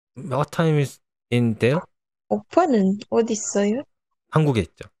What time is in there? 오빠는 어디 있어요? 한국에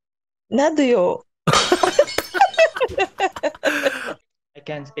있죠. 나도요. I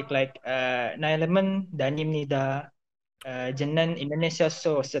can speak like 나이름은 나뉩니다. 저는 인도네시아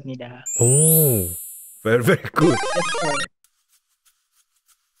왔습니다. 오, very very good.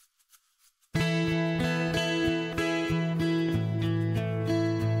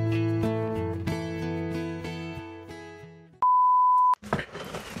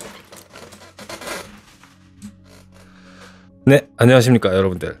 네, 안녕하십니까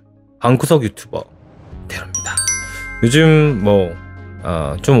여러분들. 방구석 유튜버 테루입니다. 요즘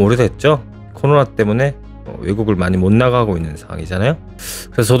좀 오래됐죠? 코로나 때문에 외국을 많이 못 나가고 있는 상황이잖아요.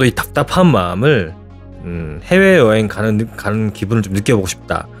 그래서 저도 이 답답한 마음을 해외여행 가는 기분을 좀 느껴보고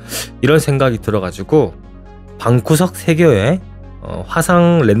싶다, 이런 생각이 들어가지고 방구석 세계여행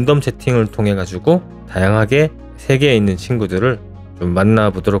화상 랜덤 채팅을 통해 가지고 다양하게 세계에 있는 친구들을 좀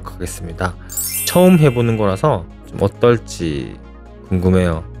만나보도록 하겠습니다. 처음 해보는 거라서 좀 어떨지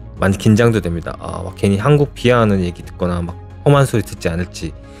궁금해요. 많이 긴장도 됩니다. 막 괜히 한국 비하하는 얘기 듣거나 막 험한 소리 듣지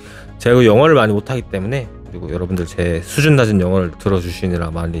않을지. 제가 영어를 많이 못하기 때문에, 그리고 여러분들 제 수준 낮은 영어를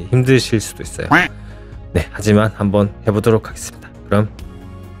들어주시느라 많이 힘드실 수도 있어요. 네, 하지만 한번 해보도록 하겠습니다. 그럼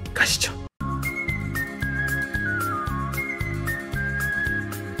가시죠.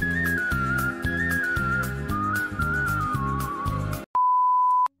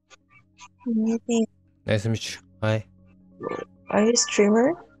 안녕하세요. Nice to meet you. Hi. Are you a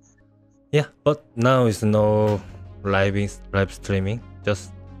streamer? Yeah, but now is no live streaming.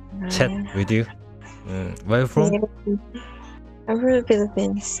 Just chat with you. Where you from? I'm from the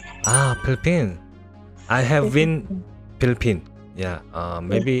Philippines. Philippines. I have been Philippines. Yeah,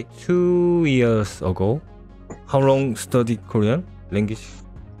 maybe 2 years ago. How long study Korean language?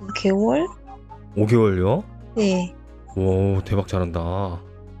 5개월? 5개월요? 네. 오, 대박 잘한다.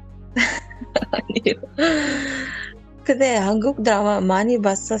 아니요. 근데 한국 드라마 많이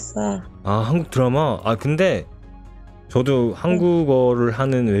봤었어. 한국 드라마? 근데 저도 한국어를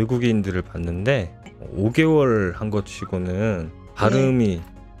하는 외국인들을 봤는데 5개월 한 것 치고는 발음이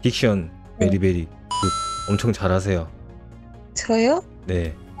딕션 베리베리 굿. 엄청 잘하세요. 저요?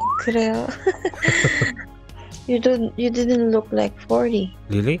 네. 그래요. You didn't look like 40.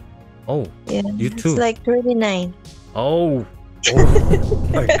 Really? Oh, Yeah, you it's too. like 39. Oh,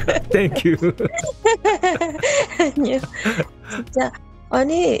 my God, thank you. 아니요. 진짜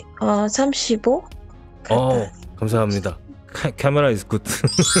아니 35? 감사합니다. 카메라 is good.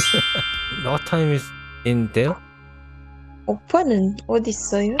 What time is in there? 오빠는 어디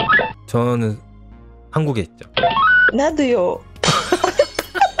있어요? 저는 한국에 있죠. 나도요.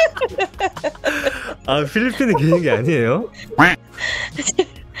 필리핀에 계신 게 아니에요?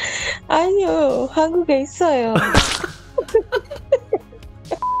 아니요, 한국에 있어요.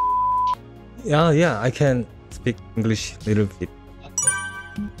 Yeah, I can speak English a little bit.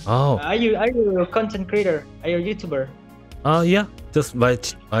 Oh, Are you a content creator? Are you a YouTuber? yeah, just my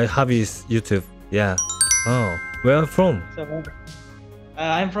hobby is YouTube. Yeah. Oh, where are you from? So,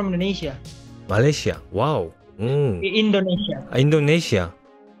 I'm from Indonesia. Malaysia. Wow. Indonesia. Indonesia.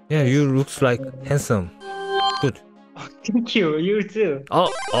 Yeah, you looks like handsome. Good. Oh, thank you. You too. Oh,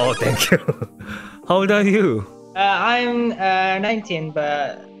 thank you. How old are you? I'm 19,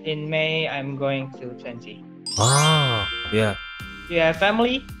 but in May I'm going to 20. Yeah. You have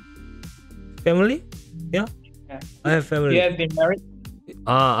family? Family? Yeah. I have family. You have been married?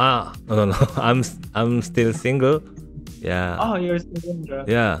 No. I'm still single. Yeah. Oh, you're single.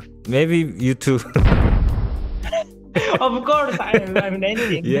 Yeah. Maybe you too. Of course, I'm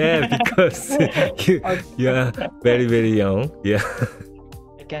 19. Yeah, because you are very very young. Yeah.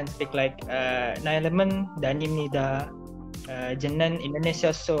 I can speak like 나이름은 나뉩니다. 저는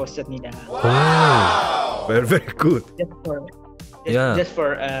인도네시아 왔습니다. Wow. Very very good. Just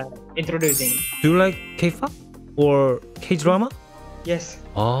for introducing. Do you like K-pop or K-drama? Yes.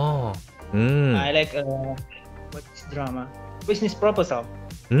 I like what's drama? Business proposal.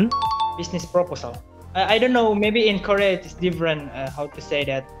 Business proposal. I don't know. Maybe in Korea it's different how to say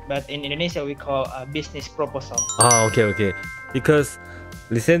that, but in Indonesia we call business proposal. Okay. Because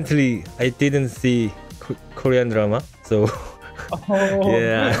recently I didn't see Korean drama, so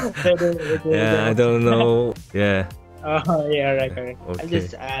yeah, I don't know. Yeah. Yeah, right. Okay. I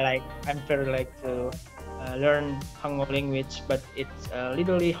just I'm very like to learn Hangul language, but it's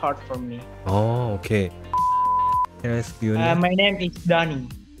literally hard for me. Okay. Can I ask you? My name is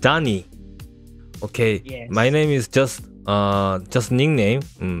Danny. Danny. Okay. Yes. My name is just nickname.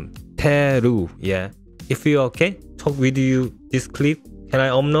 Teru. Yeah. If you okay, talk with you this clip. Can I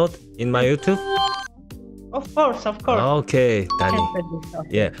upload in my YouTube? Of course, of course. Okay, Danny.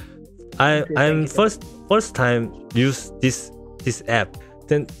 Yeah, I'm Thank you. first time use this app.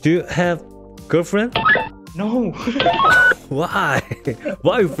 Then do you have girlfriend? No. Why?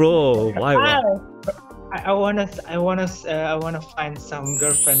 Why, bro? Why? I wanna find some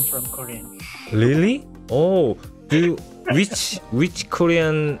girlfriend from Korean. Really? Oh, do you, which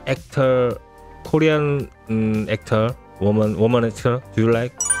Korean actor, woman actor do you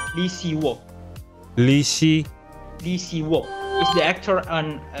like? Lee Si-wo. Lee Si. Lee Si-wo is the actor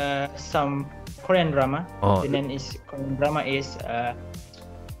on some Korean drama. Oh. The name is Korean drama is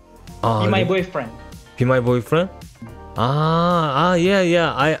Ah, Be My Boyfriend. Be My Boyfriend?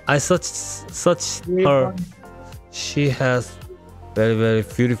 Yeah. I search her. She has very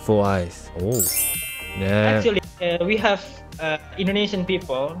beautiful eyes. Oh, yeah. Actually, we have Indonesian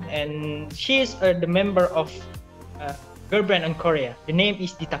people, and she is the member of girl band in Korea. The name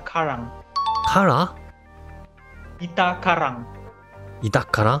is Dita Karang. Kara? Dita Karang.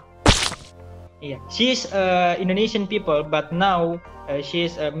 Idakara? Yeah, she is Indonesian people, but now she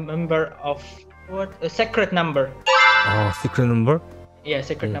is a member of a secret number. Oh, secret number? Yeah,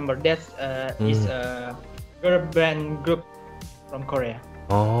 secret number. That's is a girl band group from Korea.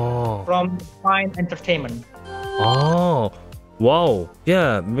 Oh. From Fine Entertainment. Oh. Wow.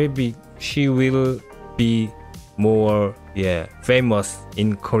 Yeah, maybe she will be more famous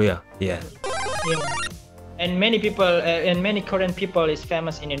in Korea. Yeah. Yeah. And many people and many Korean people is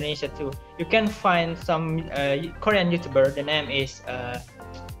famous in Indonesia too. You can find some Korean YouTuber. The name is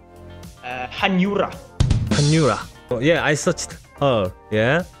Hanyura. Hanyura. Oh, yeah, I searched her.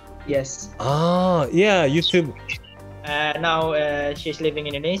 Yeah. Yes. Ah, yeah, YouTube. Now she's living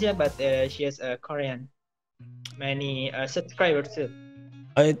in Indonesia, but she has a Korean many subscribers too.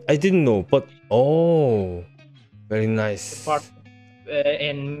 I didn't know, but oh, very nice. Part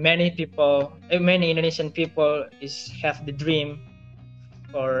and many people, many Indonesian people have the dream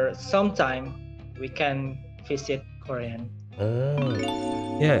for some time we can visit Korean. Oh,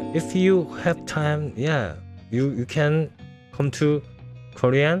 yeah. If you have time, yeah, you can come to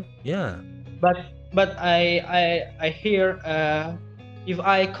Korean. Yeah. But I hear if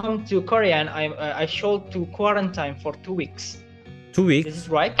I come to Korean, I should to quarantine for 2 weeks. 2 weeks. Is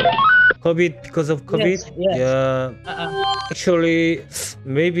it right? COVID, because of COVID. Yes. Yeah. Actually,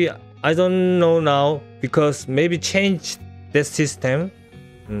 maybe I don't know now because maybe changed that system.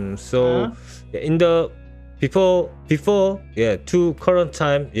 So in the before to current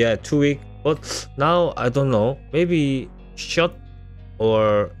time 2 weeks. But now I don't know. Maybe short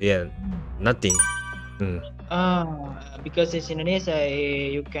or nothing. Because it's Indonesia,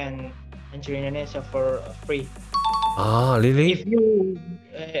 you can enter Indonesia for free. Ah, really?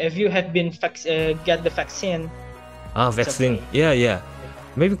 If you have been get the vaccine. Vaccine. Okay. Yeah.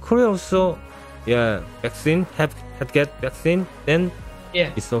 Maybe Korea also. Yeah, vaccine have get vaccine. Then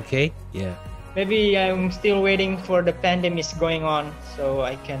it's okay. Yeah. Maybe I'm still waiting for the pandemic going on, so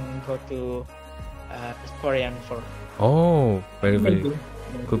I can go to Korean for. Oh, very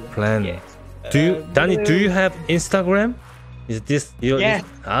good plan. Yes. Danny, do you have Instagram? Is this your? Yes.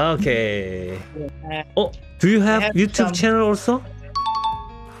 Okay. Do you have YouTube channel also?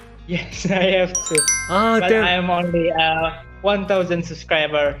 Yes, I have to. But then I am only 1,000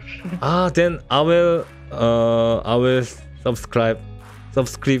 subscriber. Then I will subscribe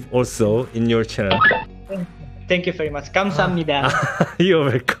also in your channel. Thank you very much. 감사합니다. You're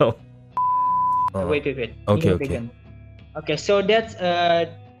welcome. Wait. Okay, so that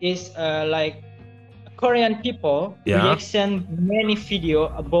is like Korean people reaction many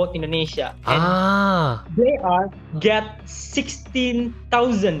video about Indonesia, and they get 16,000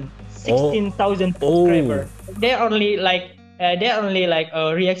 subscribers. They're only like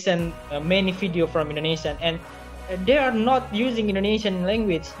reaction many video from Indonesian, and they are not using Indonesian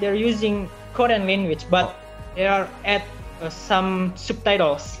language. They're using Korean language, but they are add some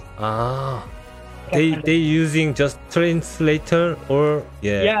subtitles. They using just translator or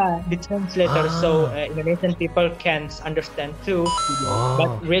the translator, so Indonesian people can understand too.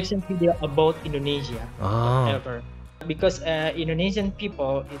 But reaction video about Indonesia ever, because Indonesian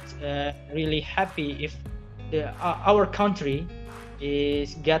people it's really happy if our country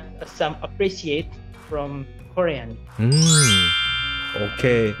is get some appreciate from Korean.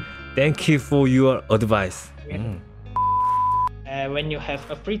 Okay, thank you for your advice. When you have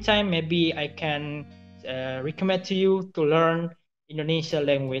a free time, maybe I can recommend to you to learn Indonesian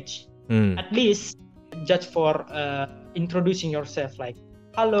language. At least just for introducing yourself, like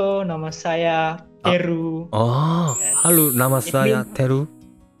halo, nama saya Teru. Halo, nama saya Teru.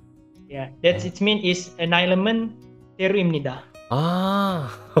 Yeah, that's it mean is nailemen Teruib니다. 아,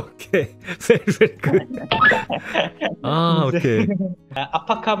 오케이. Very, very good. 아, 오케이.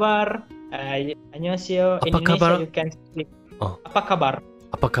 Apa kabar? 안녕하세요. Apa Indonesia kabar? you can speak. Oh. Apa kabar?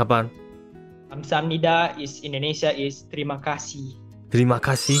 Apa kabar? Kamsahamnida is Indonesia is terima kasih. Terima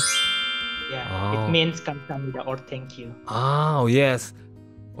kasih. Yeah, Oh. it means kamsahamnida or thank you. Ah, yes.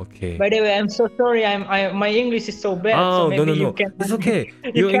 Okay. By the way, I'm so sorry. My English is so bad. Oh, so no, maybe no, you no. can. It's okay.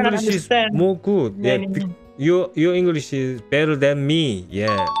 You Your cannot English is understand. more good. Yeah, Many- your English is better than me.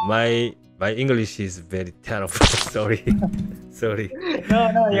 Yeah, my English is very terrible. Sorry, sorry.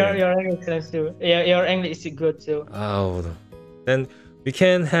 No, Yeah. your English is too. Your English is good too. Oh, then we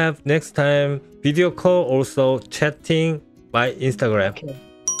can have next time video call, also chatting by Instagram, Okay.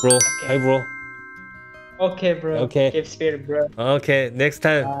 bro. Hi, bro. Okay, bro. Okay. Keep spirit, bro. Okay, next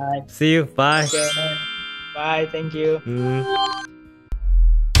time. Bye. See you. Bye. Okay. Bye. Thank you.